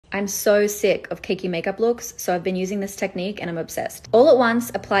I'm so sick of cakey makeup looks, so I've been using this technique and I'm obsessed. All at once,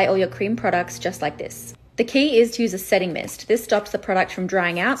 apply all your cream products just like this. The key is to use a setting mist. This stops the product from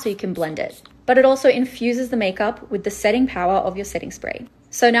drying out so you can blend it. But it also infuses the makeup with the setting power of your setting spray.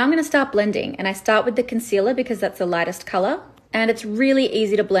 So now I'm gonna start blending, and I start with the concealer because that's the lightest color, and it's really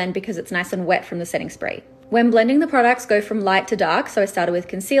easy to blend because it's nice and wet from the setting spray. When blending, the products go from light to dark, so I started with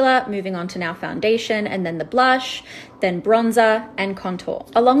concealer, moving on to now foundation, and then the blush, then bronzer, and contour.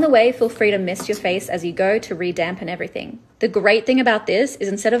 Along the way, feel free to mist your face as you go to redampen everything. The great thing about this is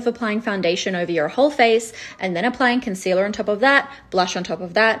instead of applying foundation over your whole face and then applying concealer on top of that, blush on top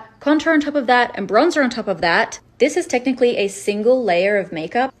of that, contour on top of that, and bronzer on top of that, this is technically a single layer of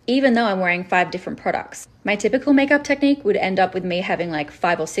makeup, even though I'm wearing 5 different products. My typical makeup technique would end up with me having like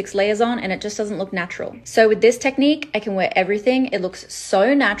 5 or 6 layers on, and it just doesn't look natural. So with this technique, I can wear everything. It looks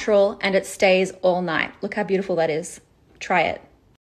so natural and it stays all night. Look how beautiful that is. Try it.